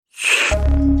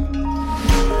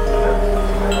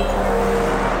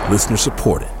Listener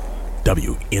supported.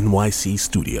 WNYC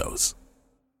Studios.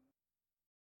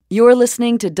 You're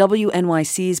listening to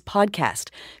WNYC's podcast,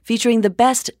 featuring the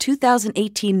best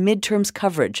 2018 midterms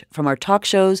coverage from our talk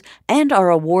shows and our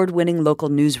award-winning local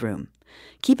newsroom.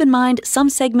 Keep in mind, some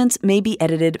segments may be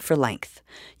edited for length.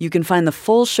 You can find the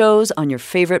full shows on your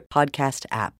favorite podcast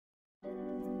app.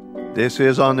 This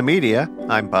is On the Media.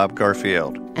 I'm Bob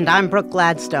Garfield. And I'm Brooke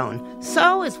Gladstone.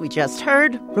 So, as we just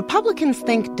heard, Republicans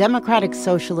think Democratic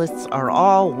Socialists are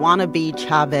all wannabe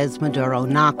Chavez-Maduro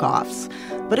knockoffs.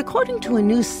 But according to a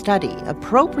new study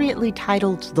appropriately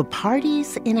titled The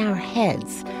Parties in Our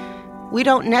Heads, we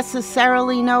don't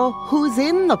necessarily know who's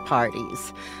in the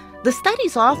parties. The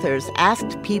study's authors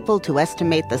asked people to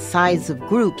estimate the size of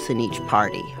groups in each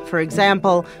party. For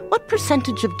example, what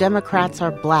percentage of Democrats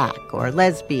are black or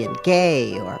lesbian,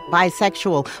 gay, or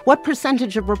bisexual? What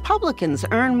percentage of Republicans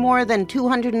earn more than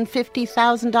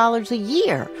 $250,000 a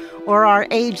year or are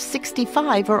age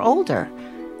 65 or older?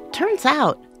 Turns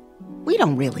out, we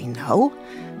don't really know.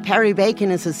 Perry Bacon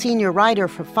is a senior writer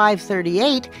for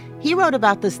 538. He wrote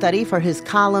about the study for his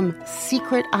column,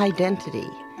 Secret Identity.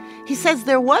 He says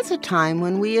there was a time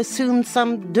when we assumed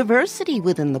some diversity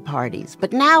within the parties,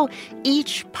 but now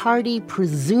each party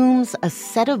presumes a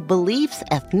set of beliefs,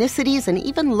 ethnicities, and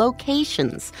even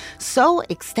locations so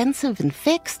extensive and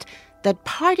fixed that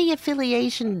party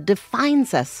affiliation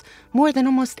defines us more than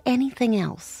almost anything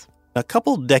else. A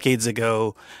couple decades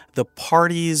ago, the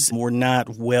parties were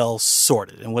not well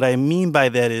sorted. And what I mean by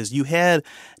that is you had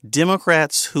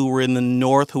Democrats who were in the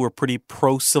North who were pretty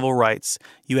pro-civil rights.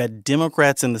 You had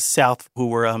Democrats in the South who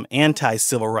were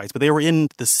anti-civil rights, but they were in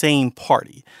the same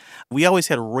party. We always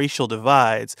had racial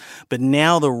divides, but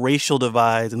now the racial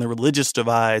divides and the religious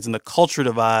divides and the culture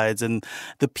divides and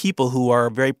the people who are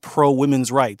very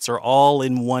pro-women's rights are all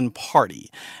in one party.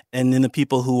 And then the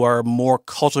people who are more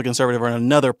culturally conservative are in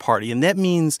another party. And that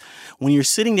means when you're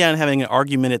sitting down and having an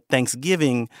argument at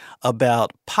Thanksgiving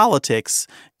about politics,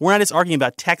 we're not just arguing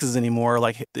about taxes anymore,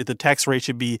 like the tax rate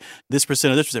should be this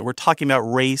percent or this percent. We're talking about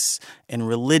race and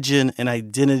religion and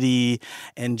identity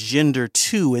and gender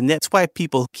too. And that's why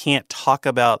people can't talk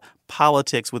about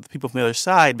politics with people from the other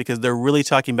side, because they're really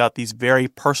talking about these very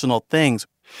personal things.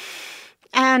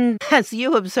 And as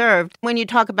you observed, when you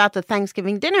talk about the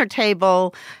Thanksgiving dinner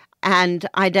table and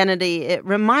identity, it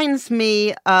reminds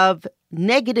me of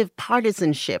negative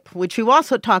partisanship, which you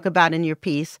also talk about in your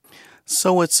piece.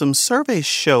 So what some surveys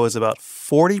show is about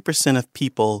 40% of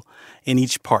people in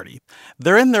each party.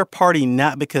 They're in their party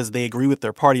not because they agree with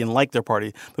their party and like their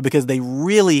party, but because they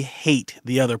really hate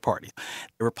the other party.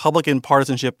 Republican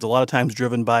partisanship is a lot of times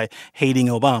driven by hating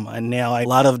Obama, and now a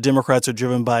lot of Democrats are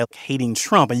driven by hating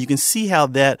Trump. And you can see how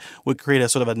that would create a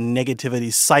sort of a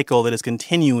negativity cycle that is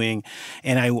continuing,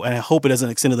 and I hope it doesn't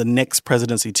extend to the next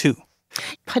presidency too.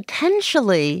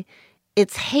 Potentially,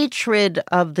 it's hatred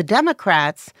of the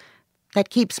Democrats that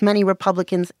keeps many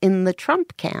Republicans in the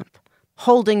Trump camp,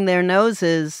 holding their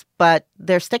noses, but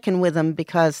they're sticking with them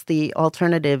because the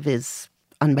alternative is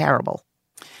unbearable.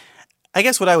 I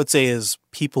guess what I would say is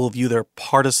people view their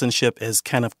partisanship as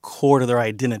kind of core to their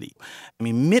identity. I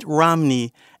mean, Mitt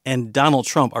Romney and Donald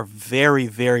Trump are very,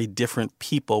 very different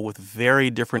people with very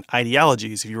different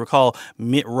ideologies. If you recall,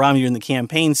 Mitt Romney in the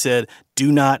campaign said, do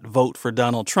not vote for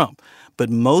Donald Trump. But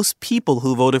most people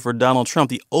who voted for Donald Trump,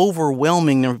 the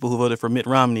overwhelming number of people who voted for Mitt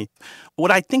Romney,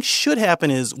 what I think should happen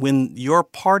is when your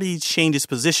party changes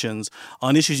positions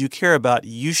on issues you care about,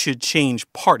 you should change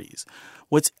parties.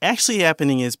 What's actually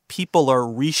happening is people are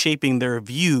reshaping their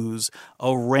views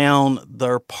around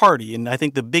their party. And I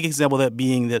think the big example of that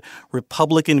being that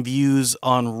Republican views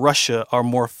on Russia are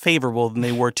more favorable than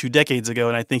they were 2 decades ago.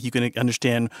 And I think you can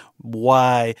understand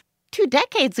why. 2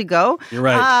 decades ago. You're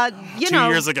right. 2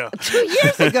 years ago. 2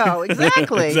 years ago,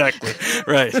 exactly. Exactly,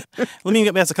 right. Let me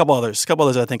ask a couple others.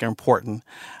 I think are important.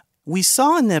 We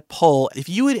saw in that poll, if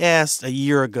you had asked a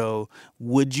year ago,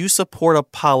 would you support a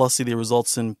policy that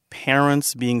results in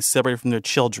parents being separated from their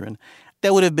children,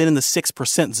 that would have been in the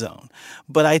 6% zone.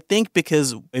 But I think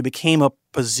because it became a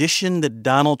position that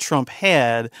Donald Trump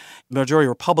had, the majority of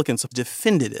Republicans have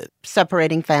defended it.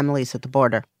 Separating families at the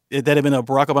border. That had been a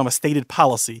Barack Obama stated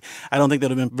policy, I don't think that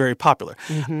would have been very popular.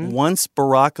 Mm-hmm. Once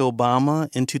Barack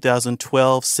Obama in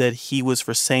 2012 said he was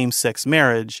for same-sex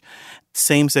marriage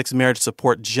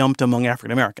support jumped among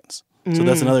African Americans. So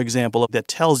that's another example that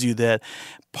tells you that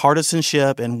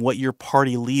partisanship and what your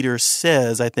party leader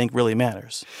says, I think, really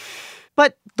matters.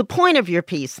 But the point of your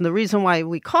piece, and the reason why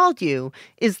we called you,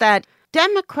 is that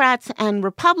Democrats and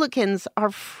Republicans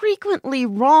are frequently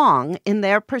wrong in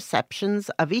their perceptions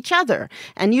of each other.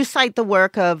 And you cite the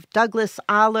work of Douglas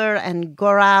Aller and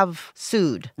Gaurav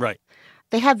Sood. Right.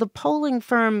 They had the polling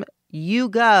firm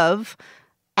YouGov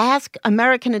ask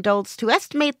American adults to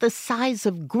estimate the size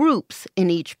of groups in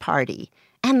each party.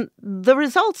 And the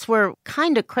results were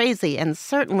kind of crazy and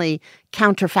certainly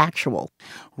counterfactual.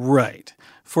 Right.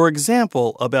 For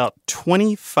example, about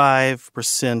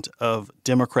 25% of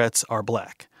Democrats are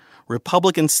black.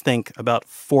 Republicans think about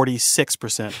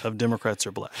 46% of Democrats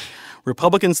are black.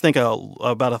 Republicans think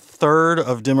about a third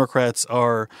of Democrats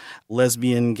are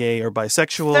lesbian, gay, or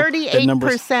bisexual.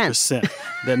 38%.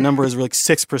 That number is really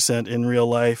 6% in real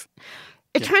life.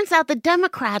 It turns out the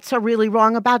Democrats are really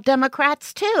wrong about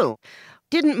Democrats, too.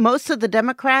 Didn't most of the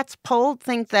Democrats polled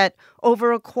think that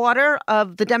over a quarter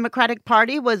of the Democratic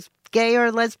Party was gay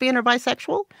or lesbian or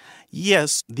bisexual?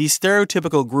 Yes, these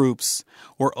stereotypical groups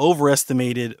were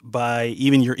overestimated by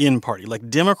even your in-party. Like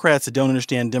Democrats don't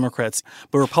understand Democrats,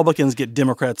 but Republicans get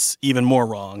Democrats even more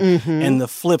wrong. Mm-hmm. And the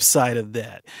flip side of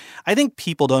that, I think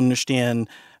people don't understand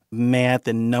math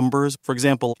and numbers. For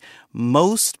example,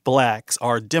 most blacks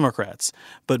are Democrats,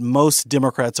 but most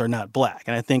Democrats are not black.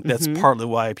 And I think that's partly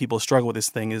why people struggle with this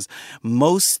thing is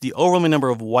the overwhelming number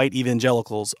of white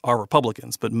evangelicals are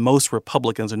Republicans, but most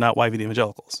Republicans are not white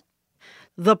evangelicals.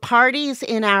 The parties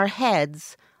in our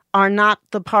heads are not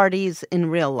the parties in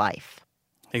real life.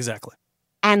 Exactly.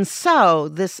 And so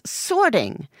this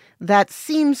sorting that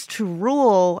seems to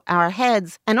rule our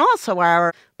heads and also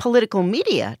our political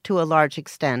media to a large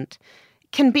extent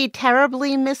can be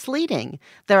terribly misleading.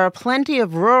 There are plenty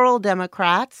of rural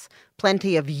Democrats,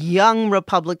 plenty of young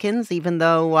Republicans, even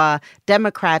though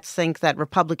Democrats think that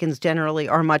Republicans generally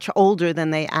are much older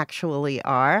than they actually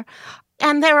are.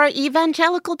 And there are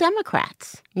evangelical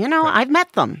Democrats. Right. I've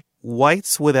met them.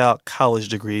 Whites without college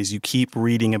degrees you keep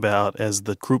reading about as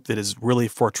the group that is really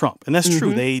for Trump. And that's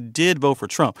true. They did vote for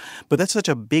Trump. But that's such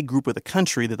a big group of the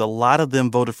country that a lot of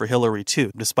them voted for Hillary, too,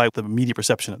 despite the media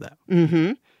perception of that.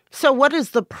 Mm-hmm. So what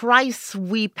is the price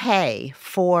we pay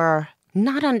for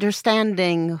not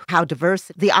understanding how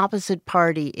diverse the opposite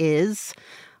party is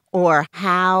or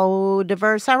how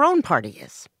diverse our own party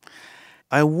is?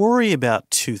 I worry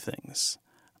about two things.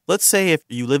 Let's say if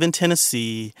you live in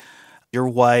Tennessee, you're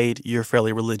white, you're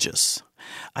fairly religious.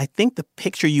 I think the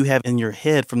picture you have in your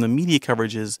head from the media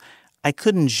coverage is, I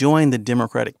couldn't join the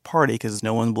Democratic Party because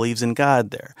no one believes in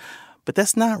God there. But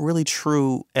that's not really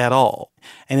true at all.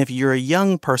 And if you're a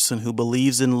young person who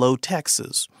believes in low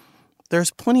taxes,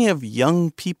 there's plenty of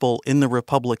young people in the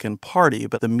Republican Party,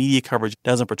 but the media coverage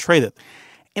doesn't portray that.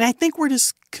 And I think we're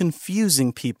just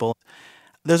confusing people.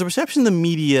 There's a perception in the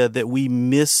media that we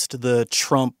missed the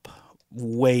Trump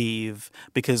wave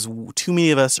because too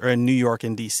many of us are in New York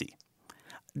and D.C.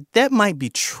 That might be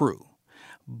true,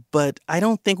 but I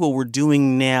don't think what we're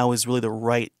doing now is really the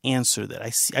right answer to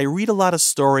that. I read a lot of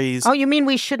stories. Oh, you mean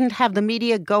we shouldn't have the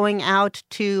media going out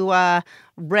to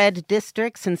red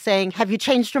districts and saying, have you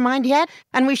changed your mind yet?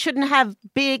 And we shouldn't have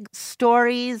big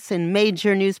stories in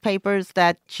major newspapers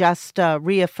that just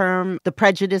reaffirm the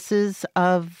prejudices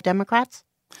of Democrats?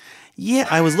 Yeah,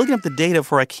 I was looking up the data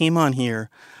before I came on here.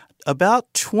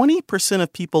 About 20%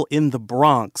 of people in the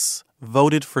Bronx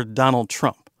voted for Donald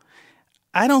Trump.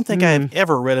 I don't think I've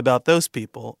ever read about those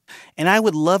people. And I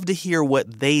would love to hear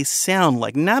what they sound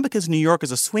like, not because New York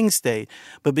is a swing state,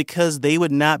 but because they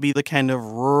would not be the kind of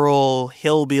rural,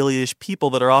 hillbilly-ish people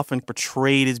that are often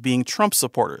portrayed as being Trump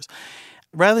supporters.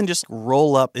 Rather than just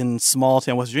roll up in small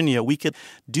town West Virginia, we could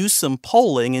do some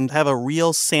polling and have a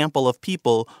real sample of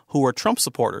people who are Trump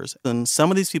supporters. And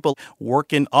some of these people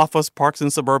work in office parks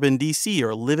in suburban D.C.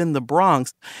 or live in the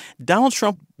Bronx. Donald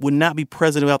Trump would not be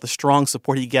president without the strong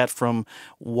support he got from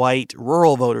white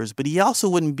rural voters, but he also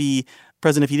wouldn't be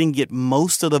president if he didn't get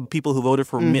most of the people who voted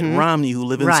for Mitt Romney who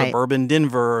live in suburban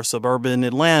Denver or suburban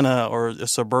Atlanta or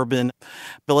suburban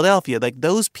Philadelphia. Like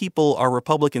those people are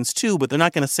Republicans too, but they're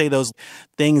not going to say those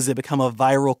things that become a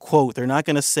viral quote. They're not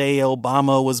going to say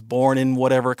Obama was born in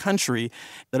whatever country.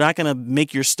 They're not going to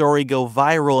make your story go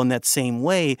viral in that same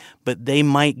way, but they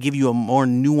might give you a more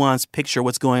nuanced picture of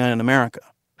what's going on in America.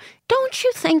 Don't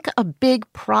you think a big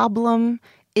problem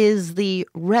is the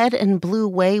red and blue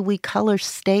way we color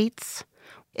states?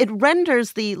 It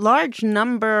renders the large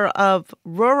number of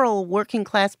rural working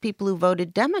class people who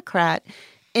voted Democrat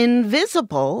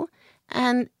invisible,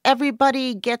 and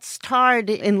everybody gets tarred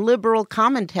in liberal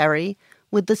commentary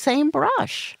with the same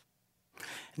brush.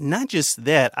 Not just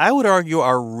that, I would argue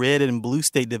our red and blue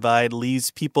state divide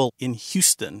leaves people in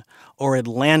Houston or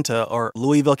Atlanta or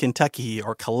Louisville, Kentucky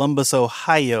or Columbus,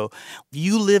 Ohio. If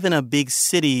you live in a big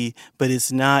city, but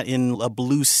it's not in a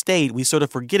blue state, we sort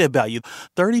of forget about you.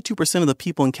 32% of the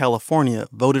people in California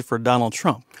voted for Donald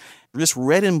Trump. Just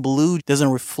red and blue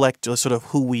doesn't reflect sort of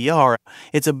who we are.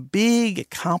 It's a big,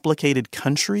 complicated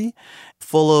country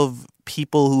full of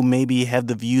people who maybe have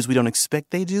the views we don't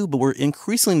expect they do, but we're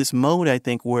increasingly in this mode, I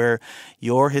think, where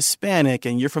you're Hispanic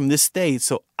and you're from this state,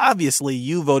 so obviously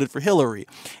you voted for Hillary.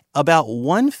 About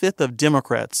 1/5 of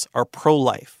Democrats are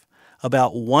pro-life.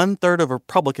 About 1/3 of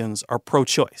Republicans are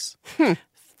pro-choice.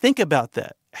 Think about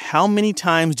that. How many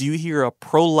times do you hear a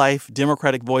pro-life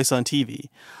Democratic voice on TV?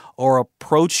 Or a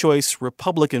pro-choice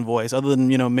Republican voice, other than,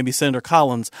 maybe Senator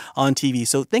Collins on TV.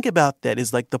 So think about that.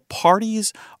 Is like the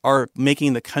parties are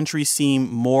making the country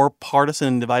seem more partisan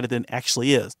and divided than it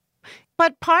actually is.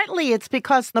 But partly it's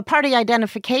because the party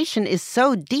identification is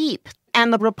so deep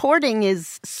and the reporting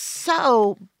is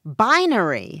so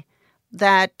binary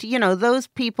that, those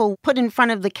people put in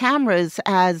front of the cameras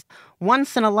as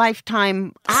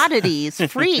once-in-a-lifetime oddities,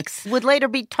 freaks, would later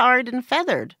be tarred and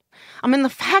feathered. I mean, the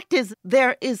fact is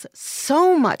there is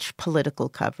so much political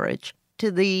coverage to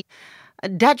the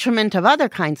detriment of other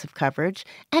kinds of coverage,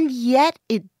 and yet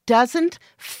it doesn't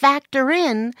factor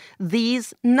in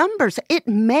these numbers. It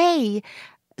may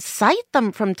cite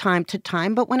them from time to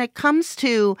time, but when it comes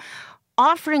to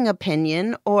offering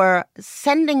opinion or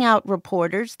sending out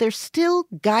reporters, they're still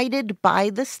guided by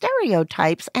the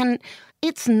stereotypes, and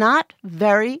it's not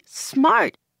very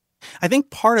smart. I think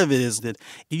part of it is that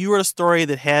if you wrote a story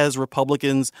that has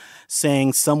Republicans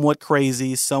saying somewhat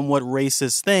crazy, somewhat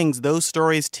racist things, those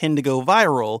stories tend to go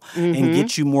viral and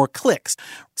get you more clicks.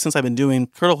 Since I've been doing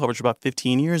critical coverage for about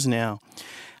 15 years now,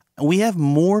 we have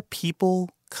more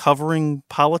people covering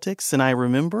politics than I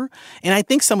remember. And I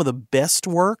think some of the best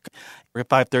work at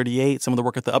 538, some of the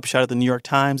work at the Upshot at the New York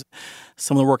Times,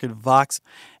 some of the work at Vox,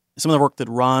 some of the work that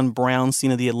Ron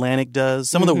Brownstein of The Atlantic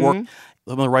does, some of the work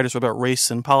some of the writers about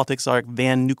race and politics, like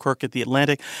Van Newkirk at The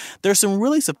Atlantic. There's some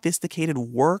really sophisticated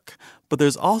work, but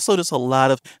there's also just a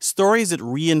lot of stories that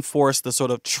reinforce the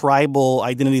sort of tribal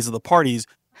identities of the parties.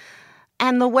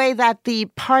 And the way that the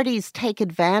parties take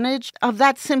advantage of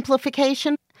that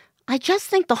simplification, I just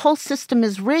think the whole system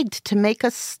is rigged to make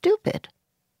us stupid.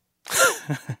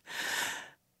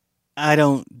 I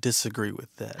don't disagree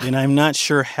with that. And I'm not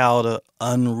sure how to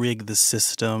unrig the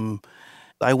system.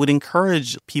 I would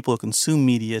encourage people who consume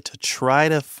media to try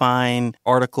to find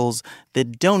articles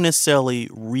that don't necessarily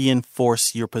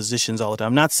reinforce your positions all the time.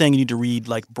 I'm not saying you need to read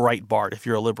like Breitbart if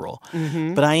you're a liberal,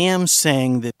 but I am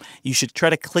saying that you should try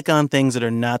to click on things that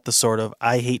are not the sort of,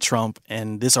 I hate Trump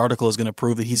and this article is going to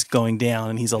prove that he's going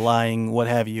down and he's a lying, what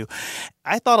have you.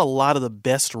 I thought a lot of the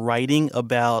best writing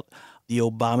about the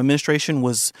Obama administration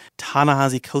was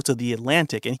Ta-Nehisi Coates of The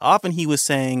Atlantic. And often he was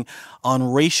saying on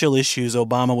racial issues,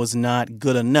 Obama was not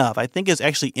good enough. I think it's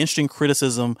actually interesting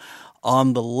criticism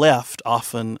on the left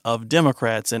often of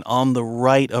Democrats and on the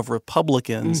right of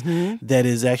Republicans that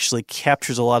is actually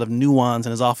captures a lot of nuance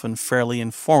and is often fairly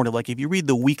informative. Like if you read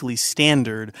the Weekly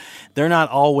Standard, they're not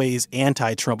always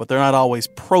anti-Trump, but they're not always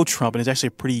pro-Trump. And it's actually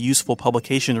a pretty useful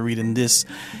publication to read in this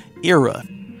era.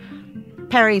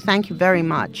 Perry, thank you very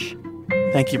much.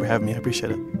 Thank you for having me. I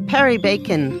appreciate it. Perry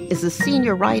Bacon is a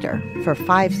senior writer for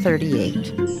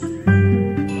 538.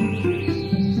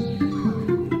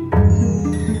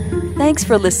 Thanks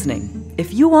for listening.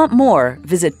 If you want more,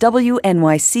 visit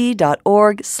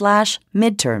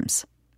wnyc.org/midterms.